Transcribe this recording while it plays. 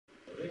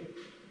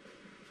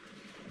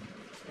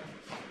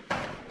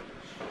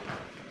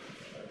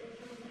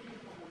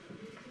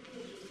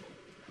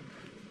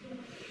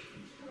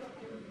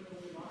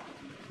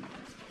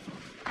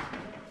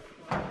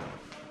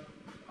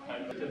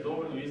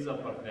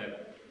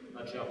partneru.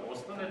 Znači, ako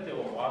ostanete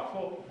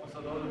ovako, on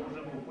sad ovdje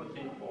možemo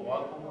upati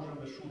ovako,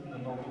 možemo da šutne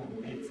nogom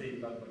u lice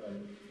i tako dalje.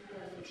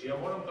 Znači, ja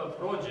moram da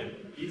prođem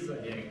iza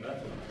njega,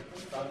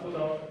 tako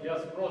da ja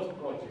skroz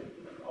prođem,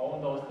 a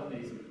onda ostane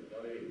ispred.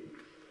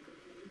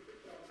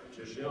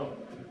 Znači, još jednom,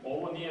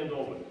 ovo nije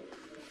dovoljno.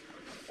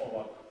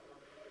 Ovako.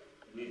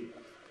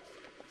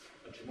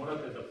 Znači,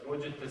 morate da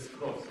prođete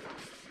skroz.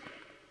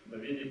 Da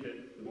vidite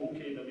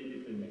ruke i da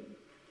vidite njega.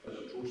 Kada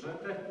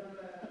čučnete,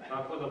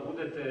 tako da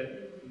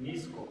budete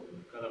nisko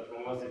kada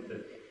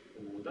prolazite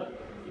udar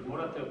i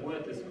morate da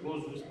budete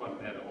skroz uz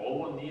partnera.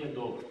 Ovo nije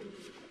dobro.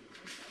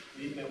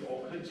 Vidite,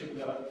 okrećem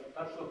ga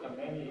tačno ka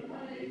meni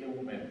i ide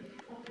u mene.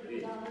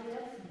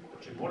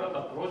 Znači, moram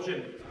da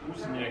prođem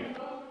uz njega.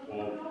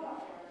 Ovdje.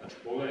 Znači,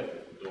 pogledajte,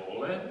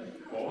 dole,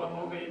 ova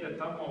noga ide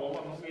tamo,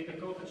 ova noga ide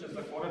kao da će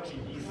zakorači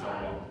iza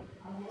ovdje.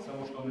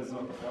 Samo što ne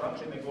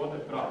zakorači, nego ode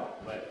pravo.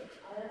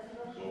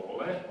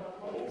 Dole,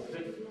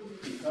 ovdje,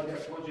 i sad ja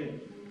prođem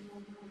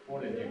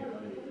pored njega.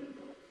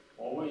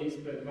 Ovo je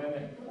ispred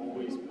mene,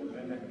 ovo je ispred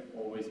mene,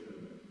 ovo je ispred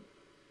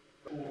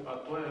mene. A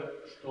to je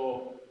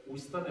što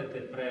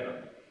ustanete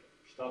prerano.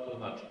 Šta to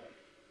znači?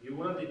 Vi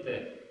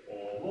uradite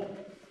ovo,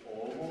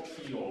 ovo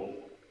i ovo.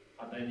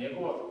 A da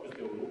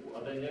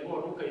je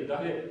njegova ruka i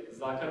dalje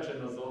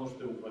zakačena za ono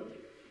što je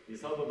uhvatio. I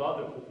sad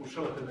odavde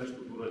pokušavate nešto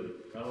da uradite.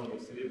 Naravno,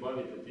 dok se vi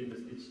bavite time,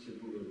 stići će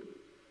druga ruka.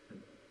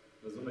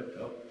 Razumete,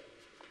 jel?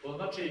 To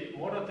znači,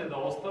 morate da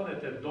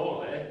ostanete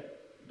dole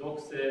dok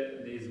se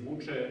ne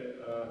izvuče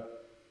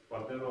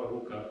partnerova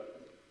ruka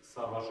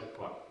sa vašeg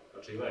hvata.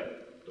 Znači, gledajte,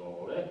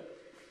 dole,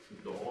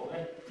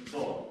 dole,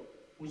 dole.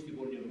 Pusti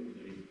gornju ruku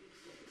da vidite.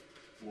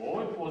 U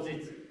ovoj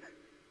poziciji,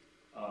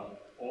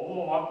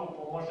 ovo ovako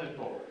pomaže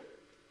to.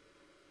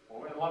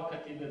 Ovaj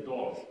lakat ide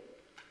dole.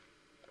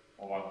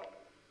 Ovako.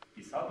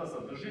 I sada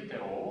zadržite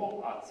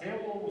ovo, a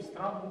celu ovu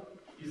stranu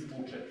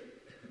izvučete.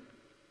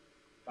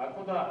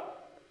 Tako da,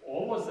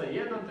 ovo za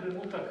jedan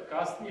trenutak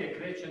kasnije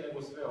kreće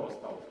nego sve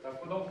ostalo.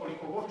 Tako da,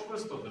 koliko god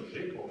čvrsto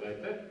drži,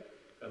 pogledajte,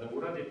 kada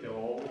uradite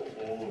ovo,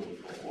 ovo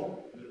i ovo,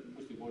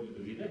 pusti bolje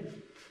da vide,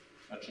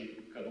 znači,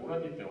 kada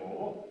uradite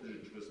ovo,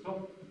 drži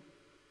čvrsto,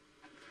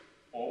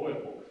 ovo je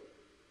huk.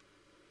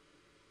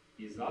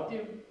 I zatim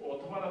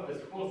otvarate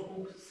skroz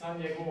huk sa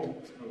njegovom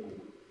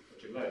rukom.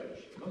 Znači, gledajte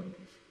još jednom.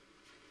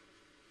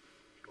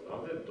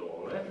 Odavde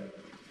dole.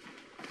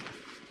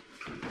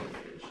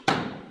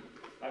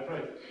 Dakle,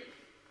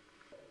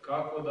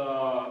 kako da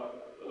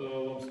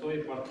vam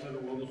stoji partner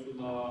u odnosu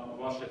na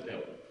vaše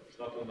telo?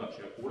 Šta to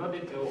znači? Ako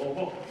uradite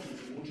ovo,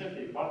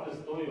 izvučete i partner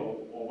stoji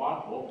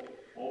ovako,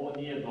 ovo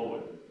nije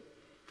dovoljno.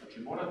 Znači,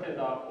 morate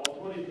da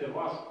otvorite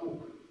vaš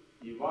huk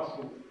i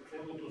vašu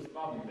celu tu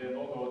stranu gde je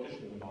noga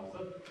otišla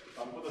unazad,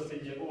 tako da se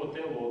njegovo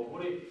telo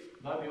otvori,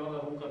 da bi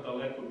ona ruka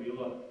daleko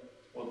bila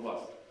od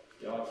vas.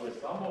 Jer ako je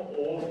samo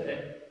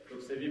ovde,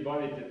 dok se vi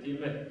bavite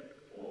time,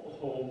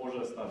 ovo može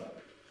da stane.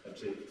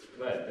 Znači,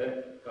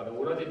 gledajte, kada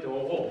uradite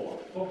ovo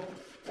ovako,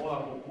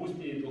 ona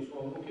popusti i dok su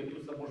vam ruke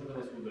tu sad može da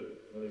vas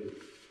udari.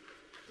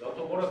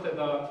 Zato morate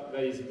da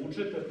ga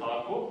izvučete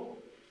tako,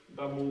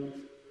 da mu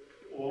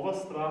ova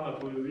strana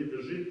koju vi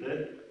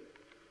držite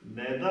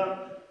ne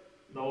da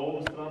na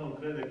ovu stranu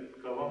krene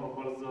ka vama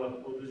bar za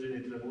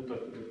određeni trenutak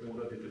dok ne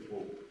uradite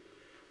povuku.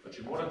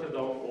 Znači, morate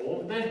da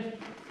ovde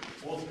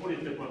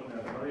otvorite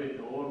partnera.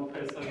 Vidite, ova ruka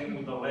je sad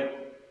jednu daleko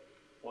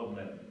od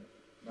mene.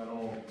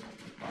 Naravno,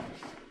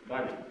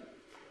 dalje.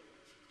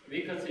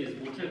 Vi kad se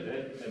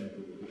izvučete,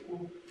 drugu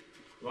ruku,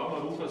 vama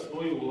ruka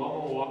stoji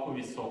uglavnom ovako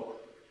visoko.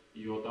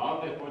 I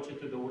odavde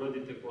hoćete da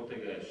uradite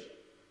kotegaeshi.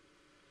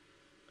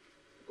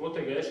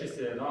 Kotegaeshi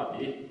se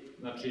radi,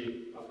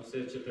 znači, ako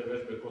sećate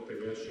vežbe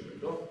kotegaeshi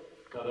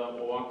kada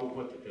ovako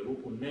uhvatite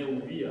ruku, ne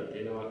uvijate,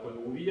 jer ako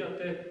je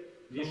uvijate,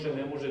 više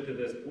ne možete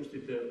da je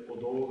spustite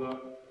od ovoga,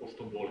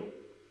 pošto boli.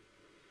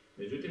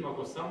 Međutim,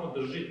 ako samo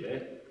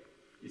držite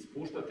i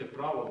spuštate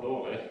pravo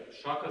dole,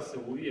 šaka se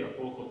uvija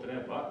koliko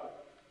treba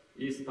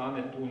i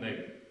stane tu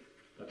negde.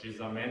 Znači,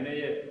 za mene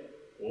je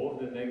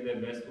ovde negde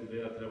mesto gde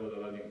ja treba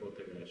da radim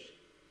kotegaeshi,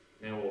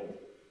 ne ovde.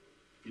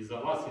 I za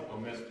vas je to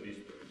mesto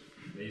isto,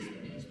 ne isto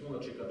mesto.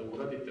 Znači, kada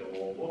uradite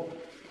ovo,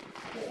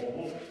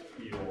 ovo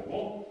i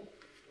ovo,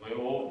 to je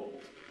ovde,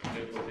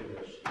 ne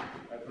kotegaeshi.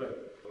 Dakle,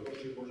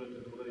 možete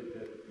da uradite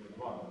na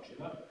dva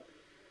načina.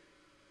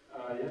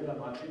 Jedan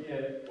način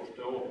je,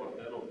 pošto je ovo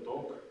partnerov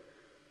tok,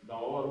 da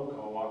ova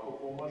ruka ovako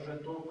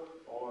pomaže tok,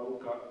 ova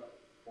ruka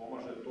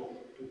pomaže tok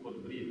tu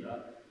kod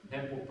brida,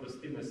 ne po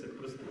prstima se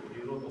prsti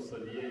prirodno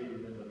savijaju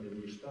i nemate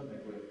ništa,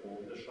 nego je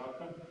ovde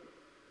šaka.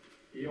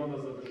 I onda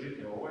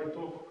zadržite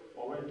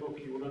ovaj tok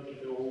i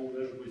uradite ovu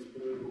vežbu iz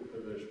prve grupe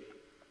vežbi.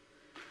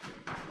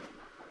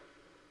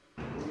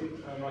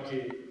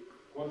 Znači,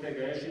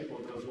 kotegaeshi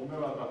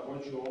podrazumeva da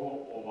hoću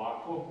ovo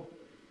ovako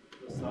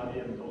da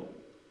savijem dole.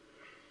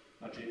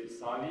 Znači,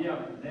 savijam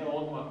ne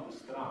odmah u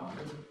stranu,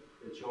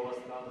 gde će ova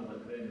strana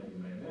da krene u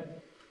mene,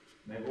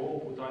 nego ovo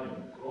putanjem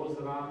kroz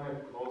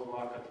rame, kroz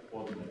lakat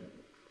pod mene.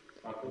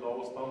 Tako da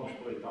ovo stalno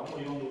stoji tamo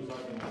i onda u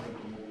zadnjem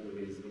momentu mogu da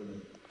ga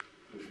izvrnem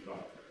u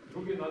stranu.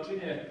 Drugi način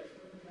je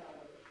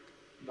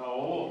da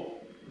ovo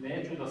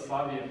neću da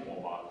savijem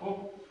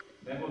ovako,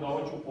 nego da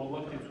hoću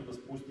podlakticu da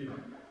spustim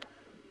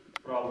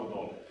pravo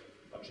dole.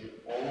 Znači,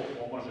 ovo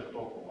pomaže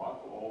tok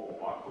ovako, ovo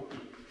ovako i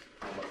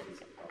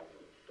podlaktica pravo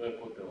dole. To je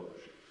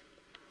kotegaeshi.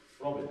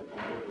 Probajte to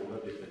da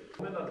uradite.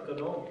 Moment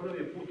kada on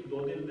prvi put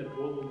dodirne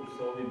podlogu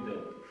sa ovim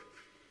delom,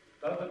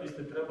 tada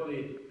biste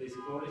trebali da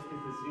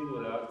iskoristite silu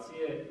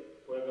reakcije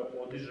koja ga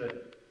podiže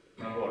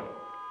na gore.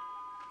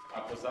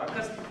 Ako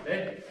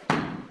zakasnite,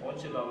 on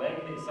će da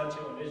legne i sad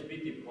će vam već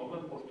biti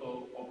problem,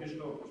 pošto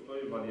obično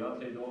postoji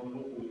varijanta i da on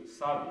ruku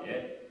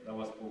savije, da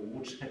vas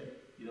povuče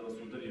i da vas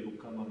udari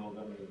rukama,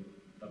 nogama,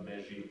 da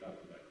beži i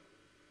tako dalje.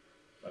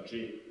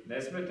 Znači,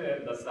 ne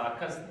smete da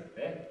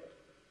zakasnite,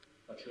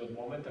 znači od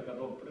momenta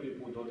kada on prvi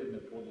put dodirne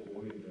podlogu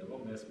ovim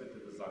delom, ne smete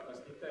da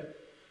zakasnite,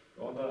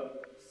 onda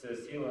se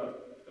sila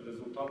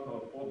rezultatna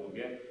od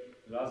podloge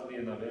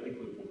razbije na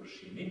velikoj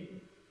površini,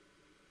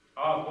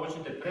 a ako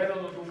hoćete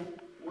prerano da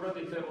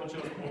uradite, on će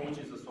vas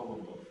povući za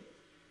sobom dole.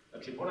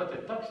 Znači,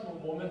 morate tačno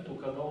u momentu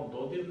kada on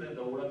dodirne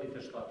da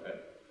uradite šta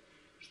treba.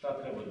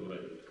 Šta treba da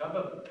uradite?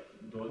 Kada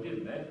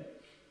dodirne,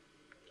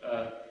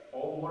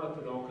 ovo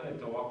morate da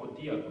okrenete ovako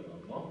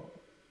dijagonalno,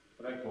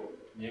 preko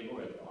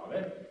njegove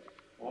glave.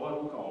 Ova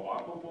ruka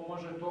ovako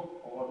pomaže tok,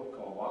 ova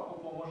ruka ovako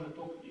pomaže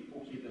tok i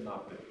puk ide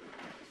napred.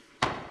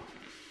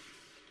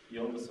 I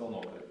onda se on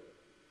okrene.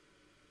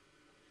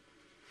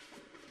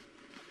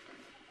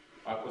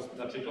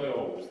 Znači, to je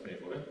ovo usne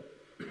gore.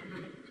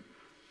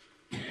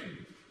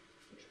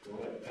 Znači,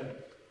 pogledajte.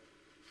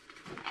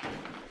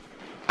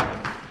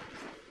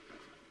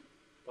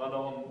 Tada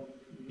on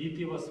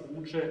niti vas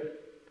vuče,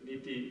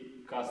 niti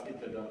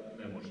kasnite da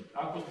ne možete.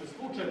 Ako ste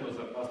slučajno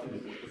zakasnili,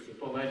 pošto se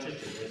to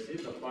najčešće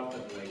desi, da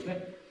partner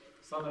legne,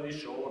 sada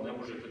više ovo ne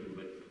možete da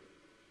uradite.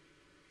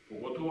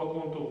 Pogotovo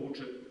ako on to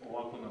vuče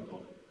ovako na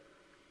dole.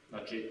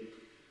 Znači,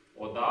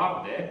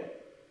 odavde,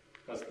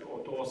 kad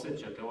to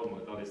osjećate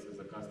odmah da li ste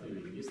zakasnili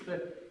ili niste,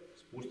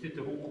 spustite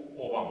ruku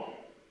ovamo.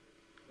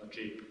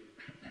 Znači,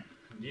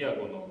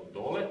 dijagonalno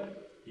dole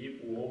i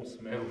u ovom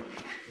smeru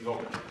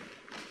dole.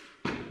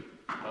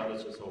 Tada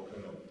će se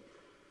okrenuti.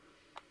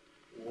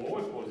 U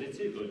ovoj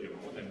poziciji dođemo,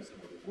 odajmo se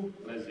na ruku,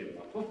 lezi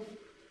ovako.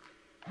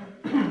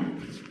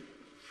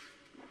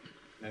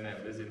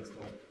 Ne, lezi na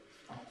stolu.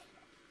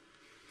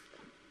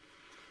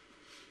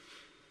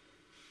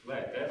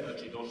 Gledajte,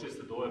 znači došli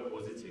ste do ove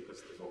pozicije kad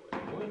ste ga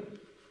okrenuli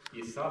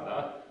i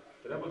sada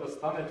treba da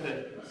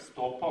stanete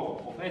stopalom,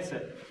 pogledaj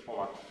se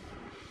ovako.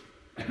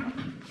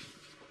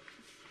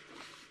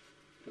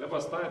 Treba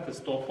da stanete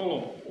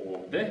stopalom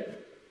ovde,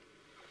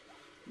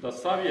 da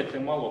savijete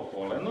malo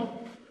koleno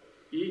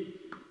i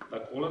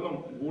da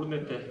kolenom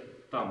gurnete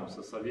tamo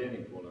sa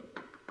savijenim kolenom.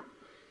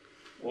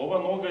 Ova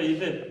noga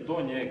ide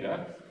do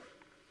njega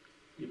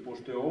i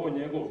pošto je ovo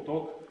njegov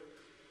tok,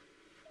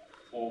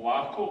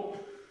 ovako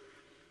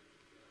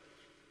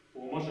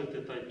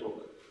pomažete taj tok.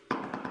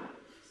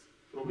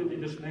 Probaj da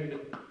ideš negde,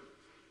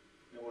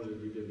 ne može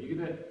da ide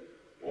nigde.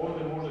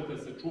 Ovde možete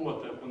se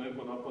čuvati ako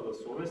neko napada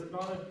s ove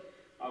strane,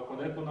 ako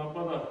neko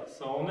napada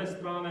sa one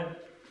strane,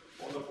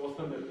 onda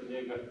postanete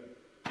njega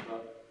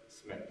da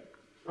smete.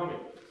 Probaj.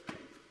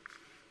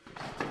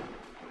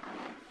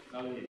 Da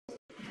li vidite?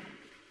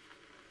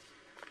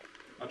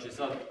 Znači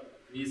sad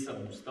nisam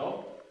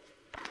ustao,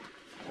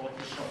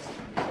 otišao sam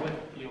dole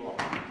i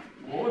ovako.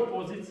 U ovoj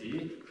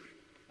poziciji,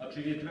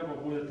 znači vi treba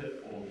budete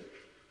ovdje.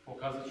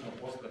 Pokazat ću vam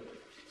posle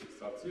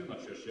fiksaciju,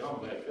 znači još jedan,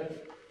 gledajte.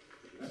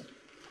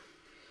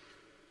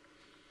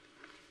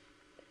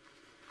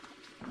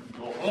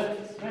 Dole,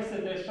 sve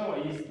se dešava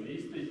isto,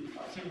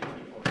 a čim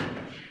je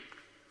postavljeno.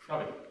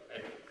 Stavite,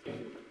 eto.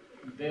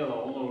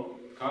 Dela, ono,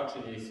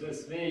 kačenje i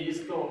sve je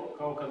isto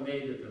kao kad ne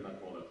idete na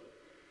koleno.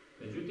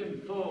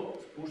 Međutim, to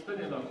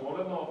spuštanje na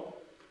koleno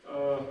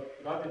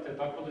radite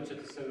tako da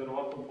ćete se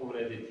verovatno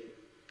povrediti.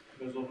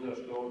 Bez obzira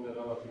što je ovdje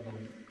relativno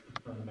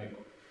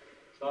meko.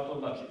 Šta to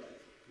znači?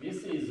 Vi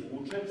se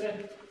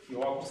izvučete i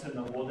ovako se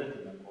navodete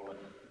na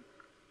koleno.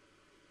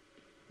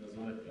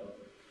 Razumete, jel?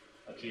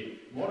 Znači,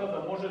 mora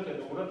da možete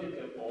da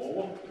uradite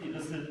ovo i da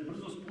se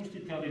brzo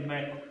spustite, ali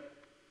meko.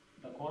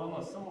 Da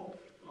kolena samo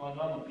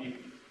lagano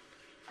pipa.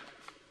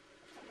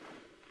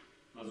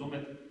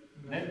 Razumete?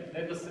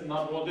 Ne da se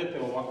navodete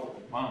ovako,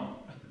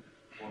 mamo,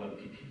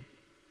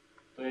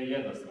 to je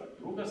jedna stvar.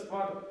 Druga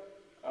stvar,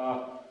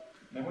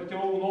 nemojte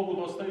ovu nogu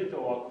da ostavite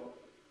ovako.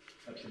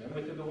 Znači,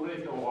 nemojte da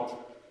uradite ovako.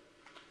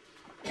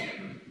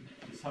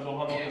 I sad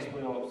ova noga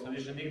stoji ovako, sad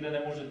više nigde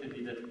ne možete da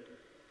idete.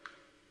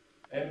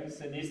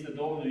 Se niste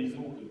dovoljno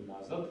izvukli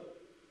nazad,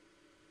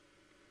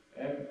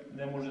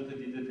 ne možete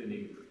da idete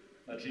nigde.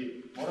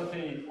 Znači,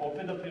 morate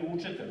opet da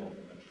privučete nogu.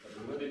 Znači,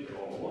 kad uradite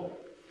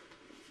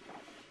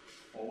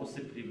ovo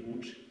se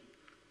privuče.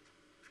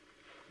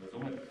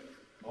 Razumete?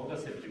 Noga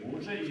se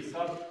privuče i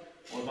sad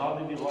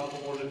odavde vi lako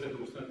možete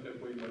da ustanete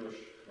koji ima još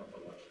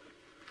napadača.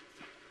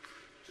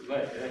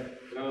 Gledajte,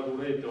 treba da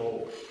uradite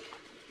ovo.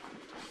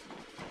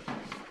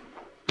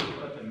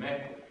 Morate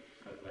meko.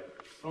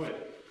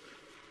 Provjerite.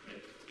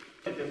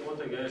 Gledajte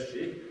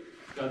kotegaeshi,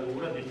 kada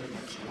uradite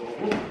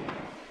ovu,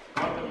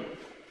 kada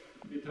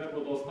bi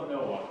trebalo da ostane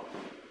ovako.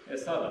 E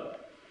sada,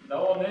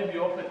 da on ne bi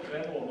opet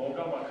krenuo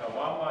nogama ka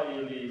vama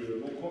ili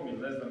rukom ili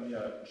ne znam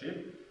ja čim,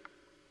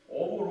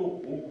 ovu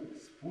ruku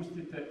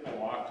spustite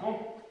ovako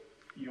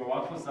i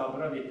ovako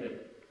zabravite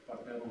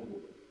partnerovu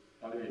ruku.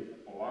 Ali vidite,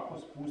 ovako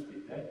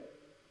spustite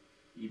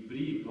i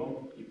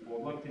brigom i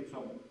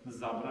podlakticom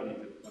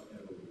zabravite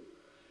partnerovu ruku.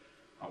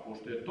 A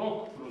pošto je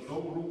tok kroz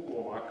ovu ruku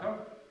ovakav,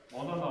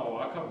 onda na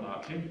ovakav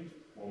način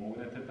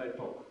pomognete taj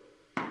tok.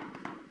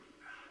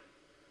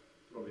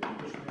 Probajte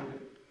još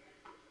negdje.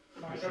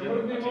 Znači,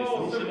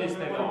 srušili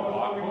ste ga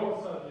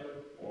ovako,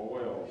 ovo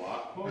je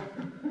ovako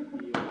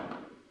i ovako.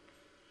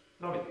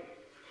 Probajte.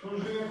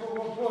 Služi nekog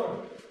otvora.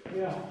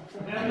 Ja.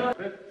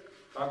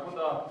 Tako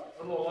da,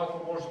 vrlo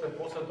lako možete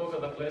posle toga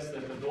da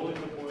klesnete doli,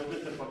 da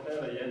povedete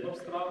partnera jednom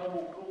stranom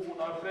u krugu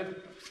napred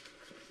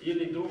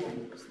ili drugom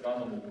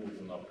stranom u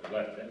krugu napred.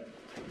 Gledajte.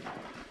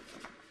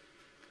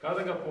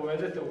 Kada ga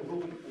povedete u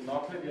krugu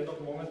napred,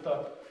 jednog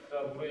momenta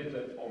treba da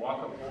uradite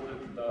ovakav pogled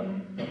da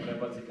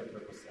prebacite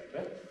preko sebe.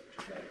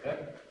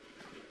 Gledajte.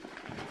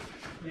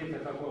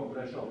 Vidite kako vam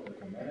prešao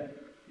preko mene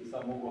i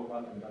sad mogu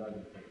ohvatim da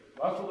radite.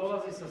 Ovako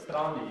dolazi sa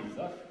strane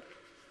iza.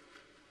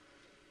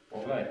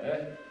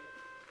 Pogledajte.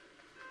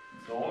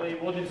 Dole i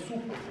vodim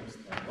suprotnom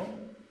stranom,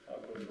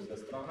 tako je druga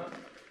strana.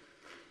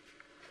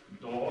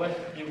 Dole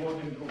i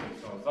vodim drugom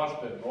stranom.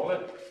 Zašto je dole?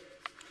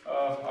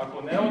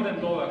 Ako ne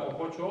odem dole, ako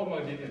hoću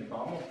odmah da idem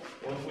tamo,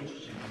 odvući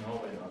ću na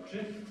ovaj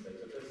način,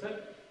 sećate se.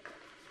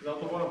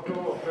 Zato moram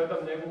prvo predam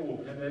njegovu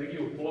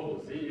energiju u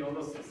podlozi i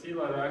onda se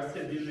sila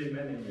reakcije diže i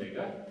mene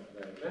njega.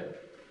 Gledajte.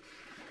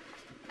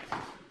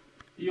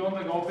 I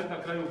onda ga opet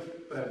na kraju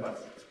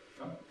prebacim.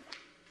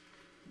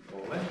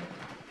 Dole.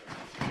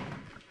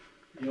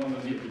 I onda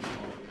vidite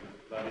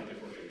radite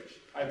kotegaeshi.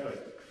 Ajde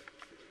pravite.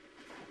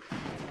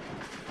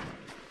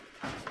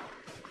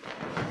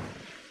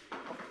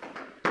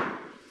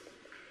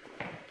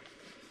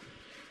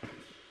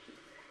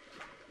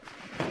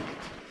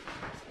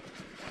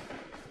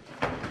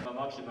 Na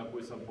način na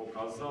koji sam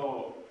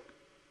pokazao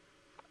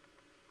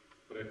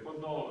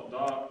prethodno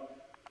da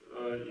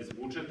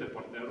izvučete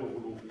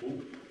partnerovu ruku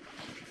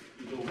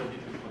i da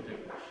uradite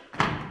kotegaeshi.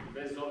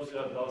 Bez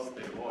obzira da li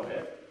ste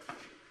gore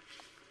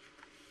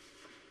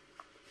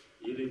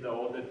ili da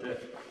odete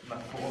na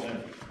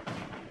koleno.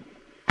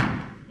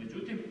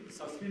 Međutim,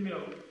 sasvim je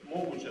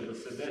moguće da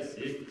se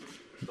desi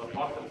da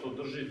partner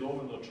to drži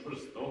dovoljno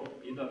čvrsto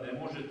i da ne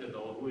možete da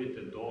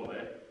odvojite dole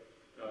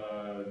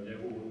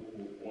njegovu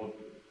ruku od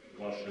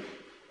vašeg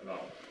rama.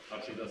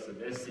 Znači da se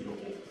desi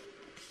ovo.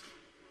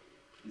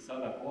 I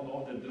sad ako on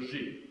ovde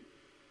drži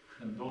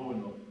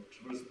dovoljno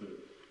čvrsto,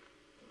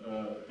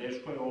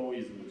 teško je ovo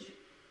izvući.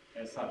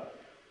 E sad,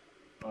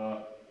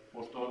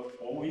 pošto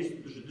ovo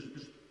isto drži,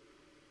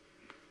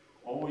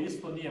 ovo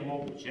isto nije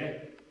moguće,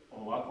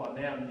 ovako, a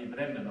nemam ni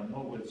vremena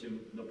mnogo jer će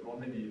da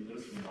promeni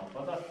vrstu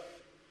napada.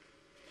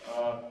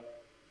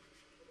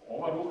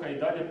 Ova ruka i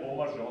dalje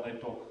pomaže onaj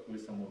tok koji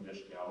sam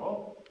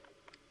objašnjavao.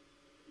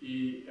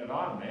 I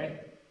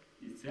rame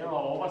i cela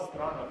ova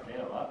strana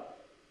tela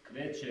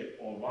kreće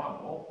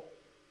ovamo,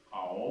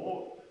 a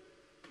ovo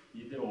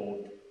ide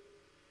ovde.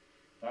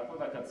 Tako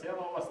da kad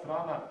cela ova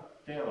strana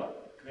tela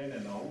krene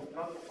na ovu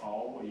stranu, a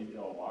ovo ide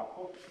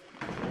ovako,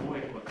 ovo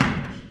je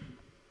kotegaeshi.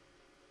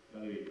 Da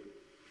li vidite?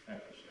 Evo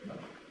još jedan.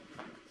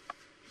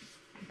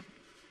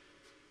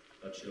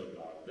 Znači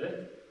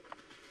odavde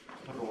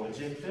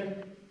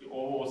prođete,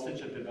 ovo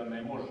osjećate da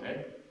ne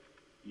može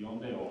i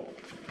onda je ovo.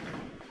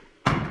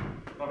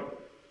 Probajte.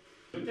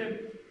 Međutim,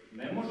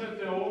 ne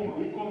možete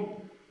ovom rukom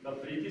da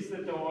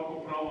pritisnete ovako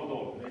pravo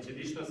dole, neće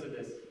ništa se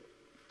desiti.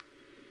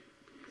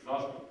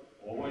 Zašto?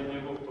 Ovo je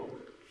njegov tok.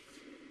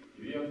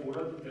 I vi ako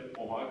uradite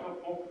ovakav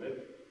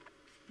pokret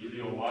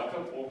ili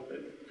ovakav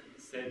pokret,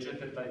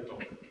 sečete taj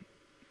tok.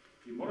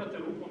 I morate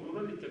rukom da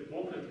uradite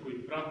pokret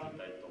koji prati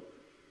taj tok.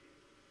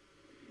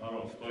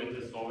 Naravno,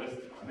 stojite s ove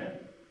strane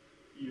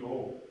i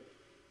ovo.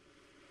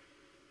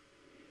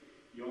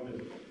 I onda je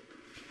to.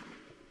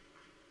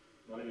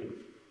 Da li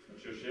vidite?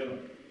 Znači još jednom.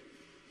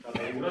 Kada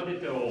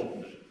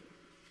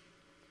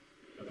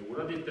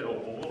uradite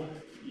ovo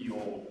i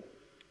ovo,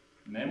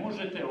 ne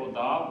možete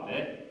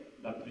odavde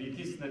da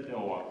pritisnete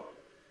ovako.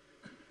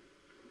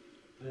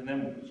 To je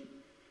nemoguće.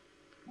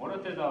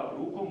 Morate da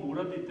rukom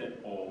uradite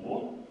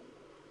ovo,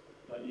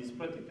 da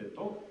ispratite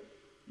to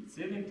i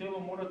cijelim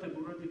telom morate da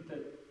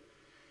uradite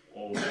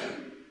ovo.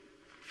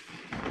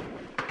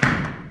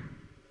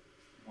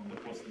 Onda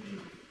posle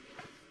nije.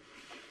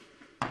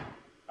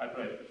 Ajde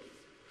pravite.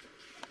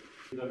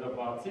 Da ga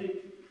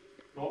baci.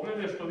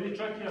 Problem je što vi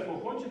čak i ako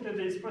hoćete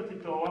da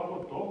ispratite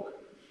ovako tok,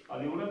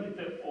 ali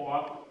uradite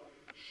ovako,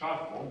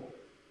 šakom,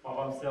 pa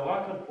vam se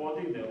lakat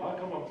podigne,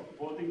 lakat vam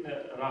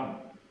podigne rame.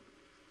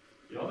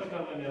 I onda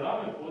kad vam je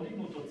rame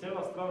podignuto,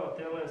 cela strana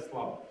tela je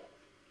slaba.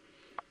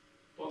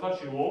 To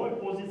znači u ovoj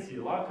poziciji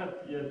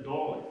lakat je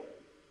dole,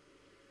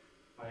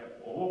 pa je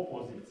ovo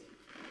pozicija.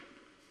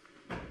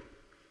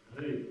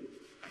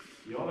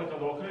 I onda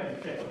kad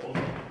okrenete,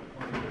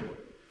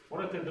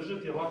 morate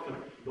držati lakat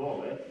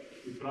dole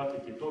i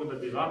pratiti to da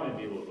bi rame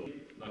bilo dole.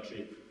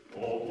 Znači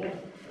ovo,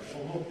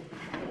 ovo,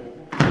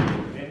 ovo.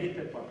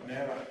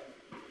 smera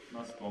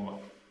na stomak.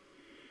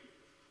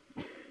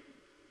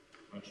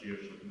 Znači još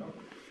jedno.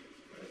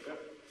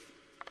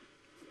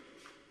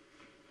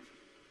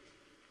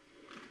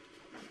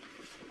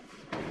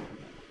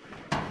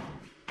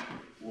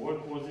 U ovoj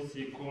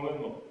poziciji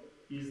koleno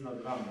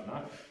iznad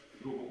ramena,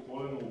 drugo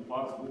koleno u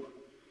pazduh,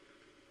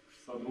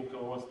 sad ruka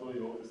ova stoji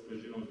ovdje s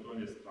težinom s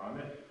donje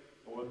strane,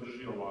 ova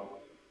drži ovako.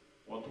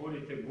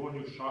 Otvorite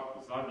gornju šaku,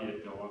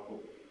 zavijete ovako,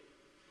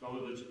 kao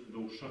da ćete da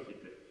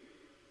ušafite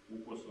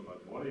ukosom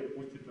na gore i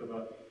pustite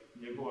da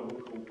njegova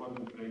ruka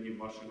upadne u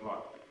pregib vaše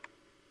glave.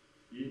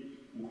 I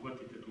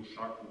uhvatite tu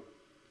šaku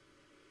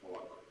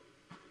ovako.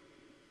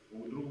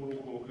 Ovu drugu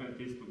ruku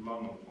okrenete isto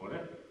glavnom gore,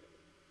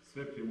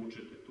 sve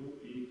privučete tu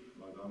i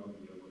lagano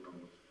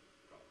dijagonalno.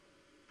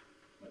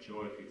 Znači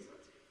ovo je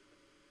fiksacija.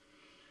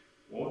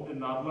 Ovde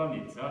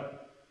nadlanica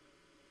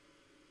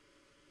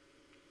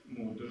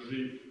mu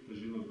drži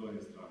težinu s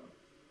donje strane.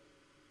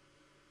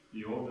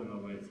 I ovde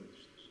nadlanica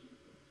drži težinu.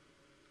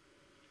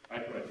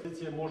 Ajde,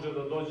 pozicija može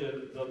da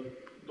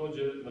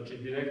dođe znači,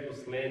 direktno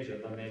s leđa,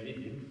 da ne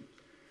vidim.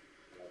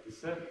 Vrati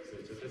se,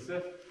 sećate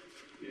se,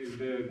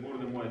 gde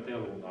gurne moje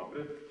telo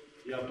unapred.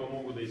 Ja to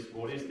mogu da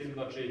iskoristim,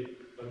 znači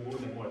da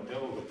gurne moje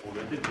telo, da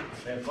povedem,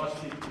 ne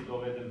pasti i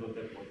dovedem do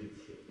te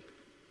pozicije.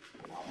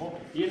 Ovamo.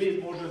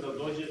 Ili može da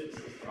dođe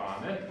sa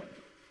strane,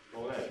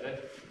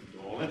 pogledajte,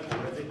 dole,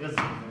 povedem ga,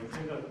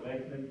 zimem ga,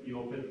 kleknem i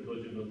opet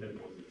dođem do te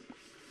pozicije.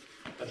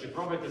 Znači,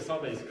 probajte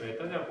sada iz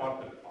kretanja,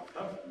 partner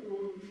hvata.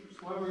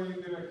 Slavo ili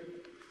direktno?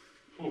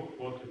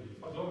 Potrebno.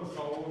 Pa dobro,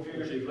 kao ovo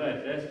direktno. Znači,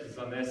 gledajte,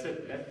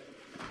 zanesete,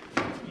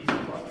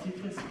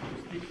 izbacite,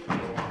 spustite,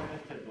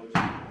 okrenete, dođete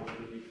do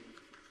odrednih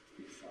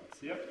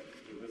fiksacija.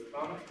 S druge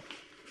strane,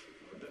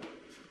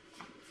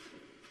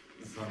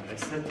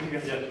 zanesete ga,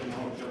 ja ću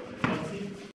malo čepati.